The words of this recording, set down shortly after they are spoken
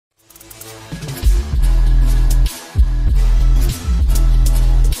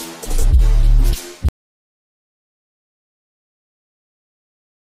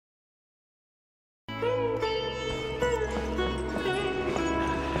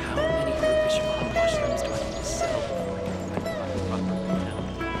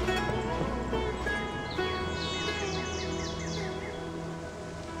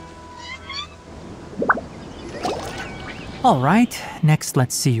Alright, next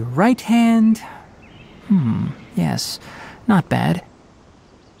let's see your right hand. Yes, not bad.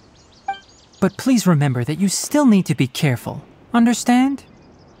 But please remember that you still need to be careful. Understand?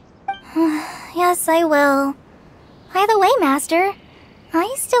 Yes, I will. By the way, Master,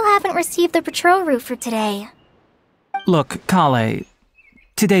 I still haven't received the patrol route for today. Look, Collei,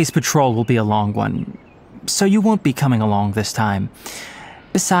 today's patrol will be a long one, so you won't be coming along this time.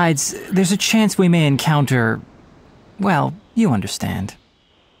 Besides, there's a chance we may encounter... well, you understand.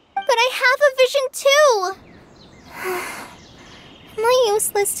 But I have a vision too! Am I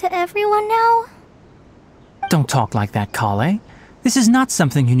useless to everyone now? Don't talk like that, Collei. This is not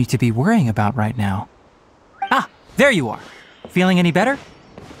something you need to be worrying about right now. Ah, there you are. Feeling any better?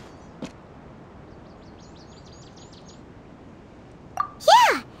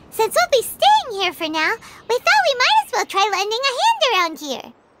 Yeah, since we'll be staying here for now, we thought we might as well try lending a hand around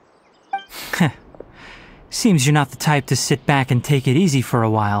here. Seems you're not the type to sit back and take it easy for a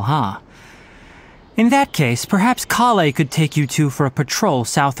while, huh? In that case, perhaps Collei could take you two for a patrol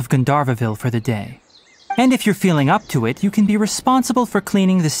south of Gandharvaville for the day. And if you're feeling up to it, you can be responsible for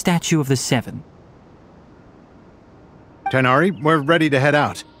cleaning the Statue of the Seven. Tighnari, we're ready to head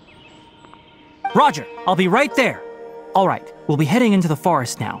out. Roger, I'll be right there. All right, we'll be heading into the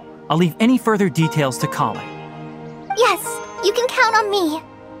forest now. I'll leave any further details to Collei. Yes, you can count on me.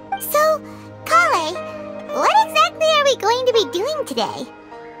 So, Collei, what exactly are we going to be doing today?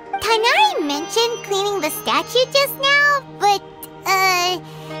 Tighnari mentioned cleaning the statue just now, but,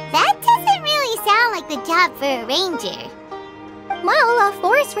 that doesn't really sound like the job for a ranger. Well, a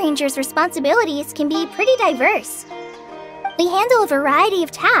forest ranger's responsibilities can be pretty diverse. We handle a variety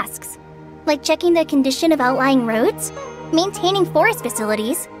of tasks, like checking the condition of outlying roads, maintaining forest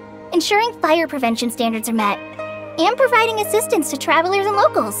facilities, ensuring fire prevention standards are met, and providing assistance to travelers and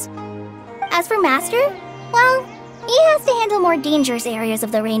locals. As for Master, well, he has to handle more dangerous areas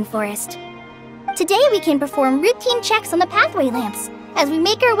of the rainforest. Today we can perform routine checks on the pathway lamps as we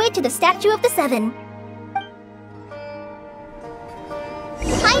make our way to the Statue of the Seven.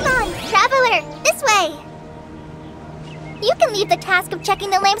 Paimon, traveler, this way! You can leave the task of checking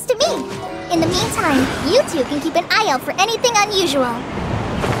the lamps to me. In the meantime, you two can keep an eye out for anything unusual.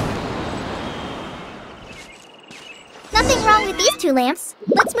 Nothing wrong with these two lamps.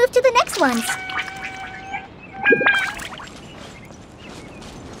 Let's move to the next ones.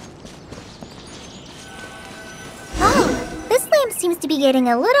 Oh, this lamp seems to be getting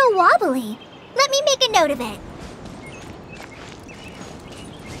a little wobbly. Let me make a note of it.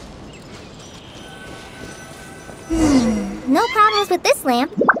 No problems with this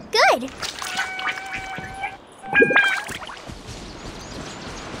lamp. Good!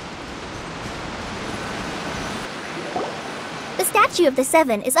 The Statue of the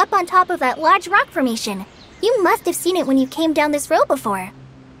Seven is up on top of that large rock formation. You must have seen it when you came down this road before.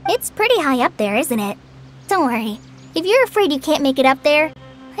 It's pretty high up there, isn't it? Don't worry. If you're afraid you can't make it up there,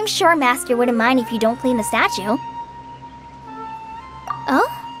 I'm sure Master wouldn't mind if you don't clean the statue. Oh?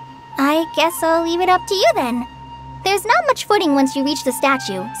 I guess I'll leave it up to you then. There's not much footing once you reach the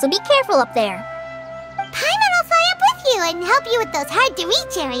statue, so be careful up there. Paimon will fly up with you and help you with those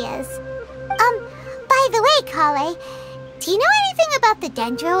hard-to-reach areas. By the way, Collei, do you know anything about the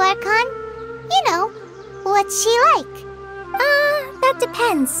Dendro Archon? You know, what's she like? That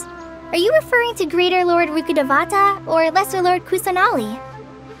depends. Are you referring to Greater Lord Rukkhadevata or Lesser Lord Kusanali?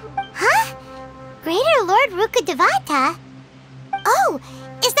 Huh? Greater Lord Rukkhadevata? Oh,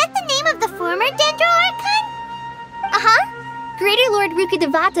 is that the name of the former Dendro Archon? Uh-huh. Greater Lord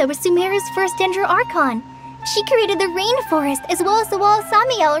Rukkhadevata was Sumeru's first Dendro Archon. She created the rainforest as well as the wall of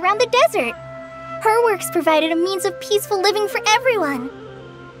Samiel around the desert. Her works provided a means of peaceful living for everyone.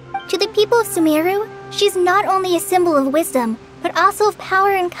 To the people of Sumeru, she's not only a symbol of wisdom, but also of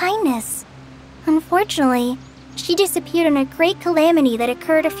power and kindness. Unfortunately, she disappeared in a great calamity that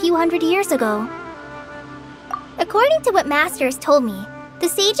occurred a few hundred years ago. According to what Master has told me, the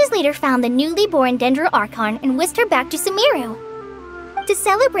sages later found the newly born Dendro Archon and whisked her back to Sumeru. To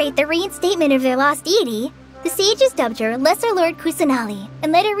celebrate the reinstatement of their lost deity, the sages dubbed her Lesser Lord Kusanali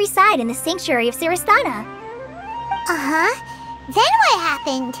and let her reside in the sanctuary of Sirastana. Uh-huh. Then what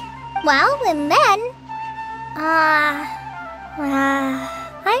happened? Well, and then...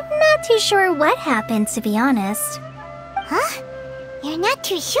 I'm not too sure what happened, to be honest. Huh? You're not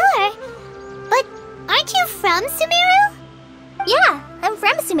too sure? But aren't you from Sumeru? Yeah, I'm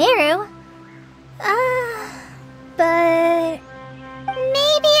from Sumeru. But...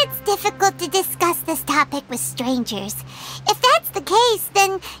 Maybe it's difficult to discuss this topic with strangers. If that's the case, then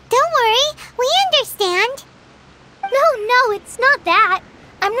don't worry, we understand. No, it's not that.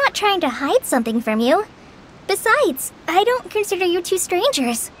 I'm not trying to hide something from you. Besides, I don't consider you two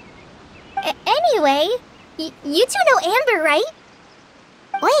strangers. Anyway, you two know Amber, right?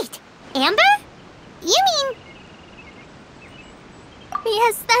 Wait, Amber? You mean...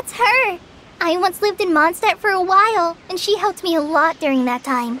 Yes, that's her. I once lived in Mondstadt for a while, and she helped me a lot during that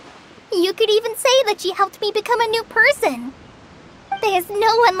time. You could even say that she helped me become a new person. There's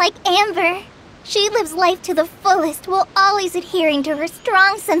no one like Amber. She lives life to the fullest while always adhering to her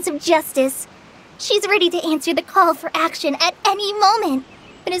strong sense of justice. She's ready to answer the call for action at any moment,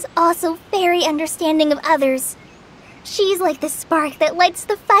 but is also very understanding of others. She's like the spark that lights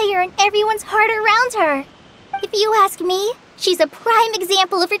the fire in everyone's heart around her. If you ask me, she's a prime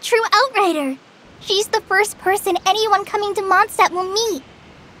example of a true outrider. She's the first person anyone coming to Mondstadt will meet.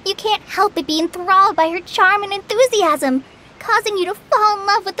 You can't help but be enthralled by her charm and enthusiasm, causing you to fall in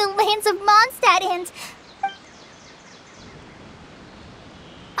love with the lands of Mondstadt and...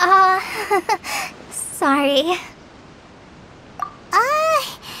 sorry.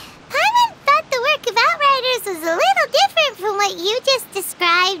 Paimon thought the work of Outriders was a little different from what you just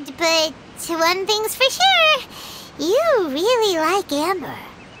described, but one thing's for sure, you really like Amber.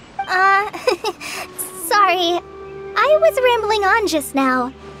 Sorry. I was rambling on just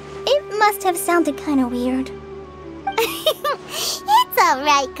now. It must have sounded kinda weird. It's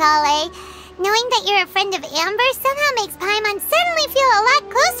alright, Collei. Knowing that you're a friend of Amber somehow makes Paimon suddenly feel a lot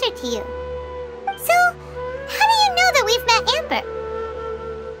closer to you. So, how do you know that we've met Amber?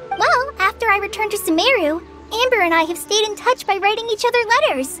 Well, after I returned to Sumeru, Amber and I have stayed in touch by writing each other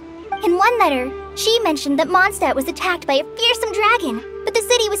letters. In one letter, she mentioned that Mondstadt was attacked by a fearsome dragon, but the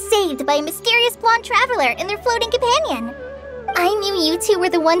city was saved by a mysterious blonde traveler and their floating companion. I knew you two were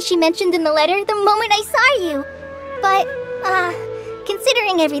the ones she mentioned in the letter the moment I saw you. But,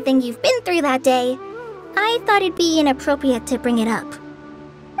 considering everything you've been through that day, I thought it'd be inappropriate to bring it up.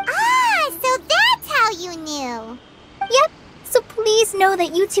 So that's how you knew. Yep, so please know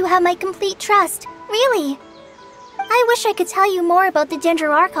that you two have my complete trust, really. I wish I could tell you more about the Dendro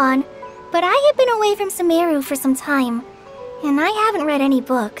Archon, but I have been away from Sumeru for some time, and I haven't read any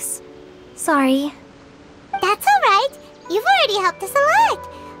books. Sorry. That's alright. You've already helped us a lot.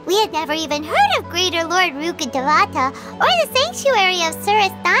 We had never even heard of Greater Lord Rukkhadevata or the Sanctuary of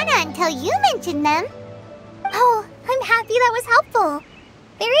Surasthana until you mentioned them. Oh, I'm happy that was helpful.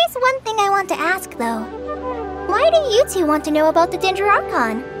 There is one thing I want to ask, though. Why do you two want to know about the Dendro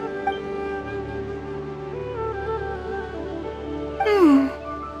Archon?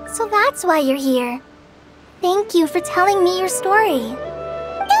 So that's why you're here. Thank you for telling me your story.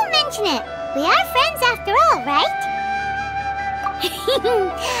 Don't mention it. We are friends after all, right?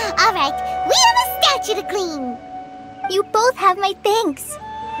 Alright, we have a statue to clean. You both have my thanks.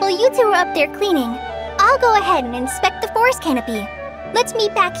 While you two are up there cleaning, I'll go ahead and inspect the forest canopy. Let's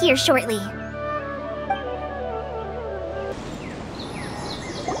meet back here shortly.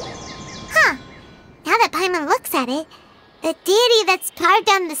 Huh. Now that Paimon looks at it, the deity that's carved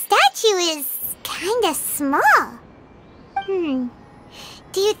on the statue is kinda small.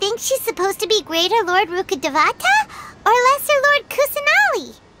 Do you think she's supposed to be Greater Lord Rukkhadevata or Lesser Lord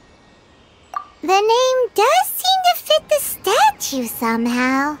Kusanali? The name does seem to fit the statue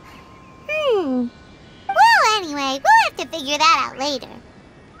somehow. Well, anyway, we'll have to figure that out later.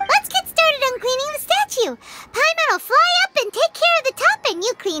 Let's get started on cleaning the statue. Paimon will fly up and take care of the top, and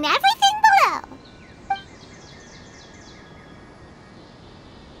you clean everything below.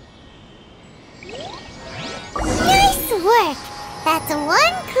 Nice work! That's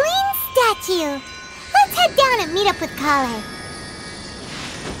one clean statue. Let's head down and meet up with Collei.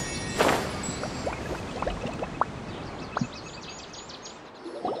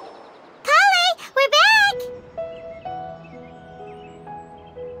 Collei, we're back!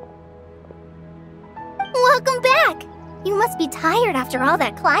 Welcome back! You must be tired after all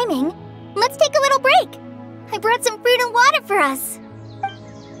that climbing. Let's take a little break. I brought some fruit and water for us.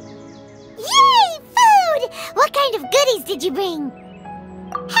 Yay! Food! What kind of goodies did you bring?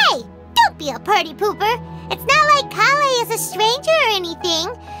 Hey, don't be a party pooper. It's not like Collei is a stranger or anything.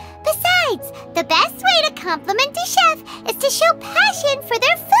 Besides, the best way to compliment a chef is to show passion for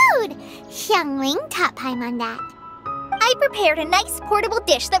their food. Xiangling taught Paimon that. I prepared a nice portable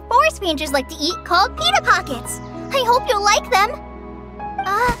dish that forest rangers like to eat called pita pockets. I hope you'll like them.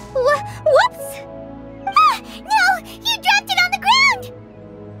 Whoops! No! You dropped it on the ground!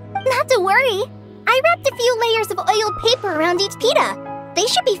 Not to worry. I wrapped a few layers of oiled paper around each pita. They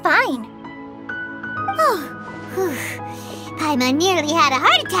should be fine. Oh, Paimon nearly had a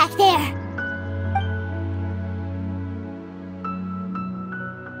heart attack there.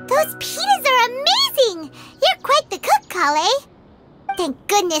 Those pitas are amazing! You're quite the cook, Collei. Thank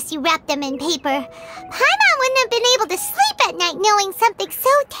goodness you wrapped them in paper. Paimon been able to sleep at night knowing something so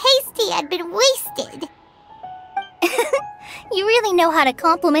tasty had been wasted. You really know how to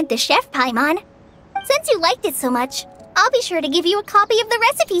compliment the chef, Paimon. Since you liked it so much, I'll be sure to give you a copy of the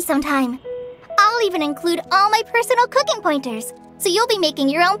recipe sometime. I'll even include all my personal cooking pointers, so you'll be making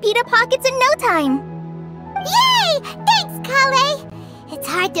your own pita pockets in no time. Yay! Thanks, Collei! It's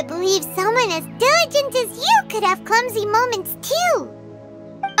hard to believe someone as diligent as you could have clumsy moments too.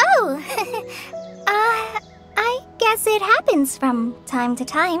 Oh, I guess it happens from time to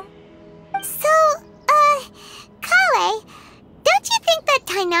time. So, Collei, don't you think that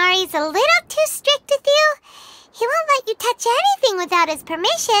Tighnari's a little too strict with you? He won't let you touch anything without his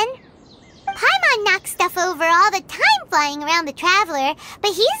permission. Paimon knocks stuff over all the time flying around the Traveler,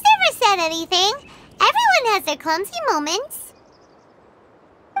 but he's never said anything. Everyone has their clumsy moments.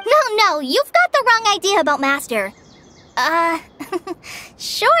 No, you've got the wrong idea about Master.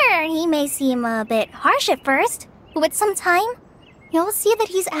 Sure, he may seem a bit harsh at first, but with some time, you'll see that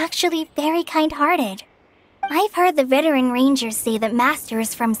he's actually very kind-hearted. I've heard the veteran rangers say that Master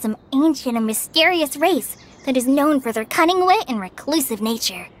is from some ancient and mysterious race that is known for their cunning wit and reclusive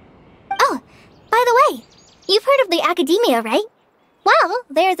nature. Oh, by the way, you've heard of the Academia, right? Well,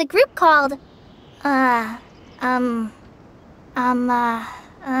 there's a group called,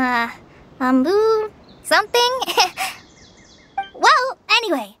 something? Well,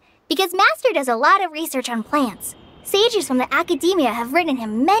 anyway, because Master does a lot of research on plants, sages from the Academia have written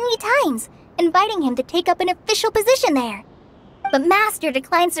him many times, inviting him to take up an official position there. But Master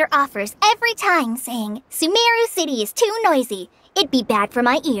declines their offers every time, saying, Sumeru City is too noisy. It'd be bad for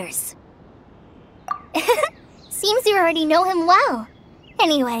my ears. Seems you already know him well.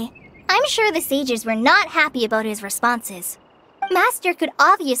 Anyway, I'm sure the sages were not happy about his responses. Master could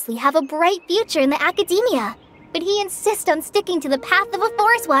obviously have a bright future in the Academia, but he insists on sticking to the path of a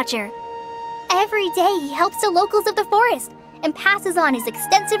forest watcher. Every day he helps the locals of the forest and passes on his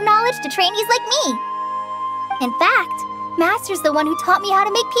extensive knowledge to trainees like me. In fact, Master's the one who taught me how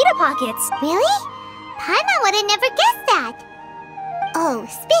to make pita pockets. Really? Paimon would have never guessed that. Oh,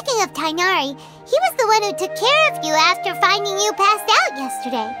 speaking of Tighnari, he was the one who took care of you after finding you passed out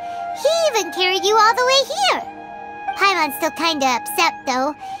yesterday. He even carried you all the way here. Paimon's still kinda upset,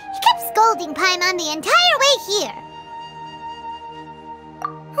 though. He kept scolding Paimon the entire way here.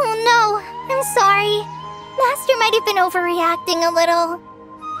 Oh no, I'm sorry. Master might have been overreacting a little.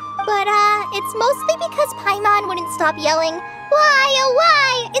 But, it's mostly because Paimon wouldn't stop yelling, Why, oh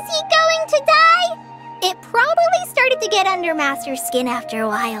why, is he going to die? It probably started to get under Master's skin after a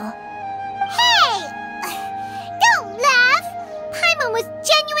while. Hey! Don't laugh! Paimon was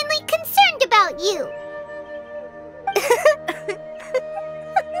genuinely concerned about you.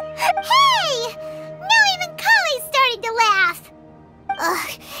 Hey! Now even Collei started to laugh. Ugh,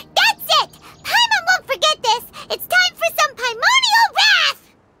 that's it! Paimon won't forget this! It's time for some Paimonial wrath!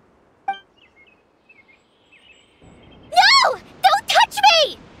 No! Don't touch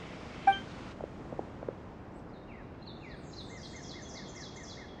me!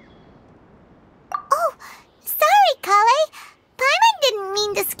 Oh, sorry, Collei. Paimon didn't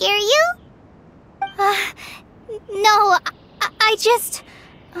mean to scare you. No, I just...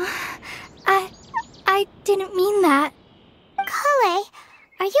 I didn't mean that. Collei,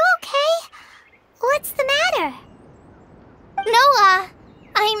 are you okay? What's the matter? No,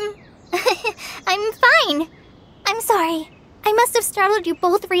 I'm fine. I'm sorry. I must have startled you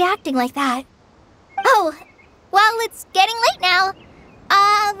both reacting like that. Oh, well, it's getting late now.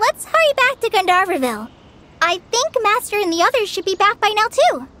 Let's hurry back to Gandharvaville. I think Master and the others should be back by now,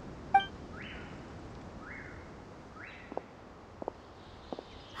 too.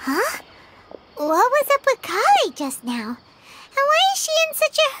 Huh? What was up with Collei just now? And why is she in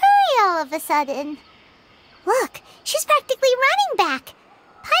such a hurry all of a sudden? Look, she's practically running back.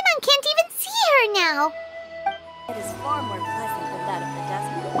 Paimon can't even see her now. It is far more pleasant than that of the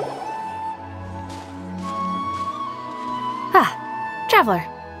desert. Ah, Traveler.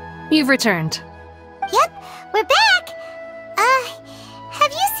 You've returned. Yep, we're back.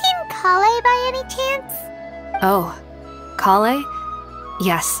 Have you seen Collei by any chance? Oh, Collei?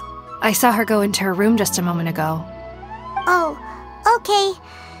 Yes, I saw her go into her room just a moment ago. Oh, okay.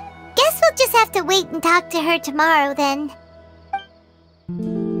 Guess we'll just have to wait and talk to her tomorrow then.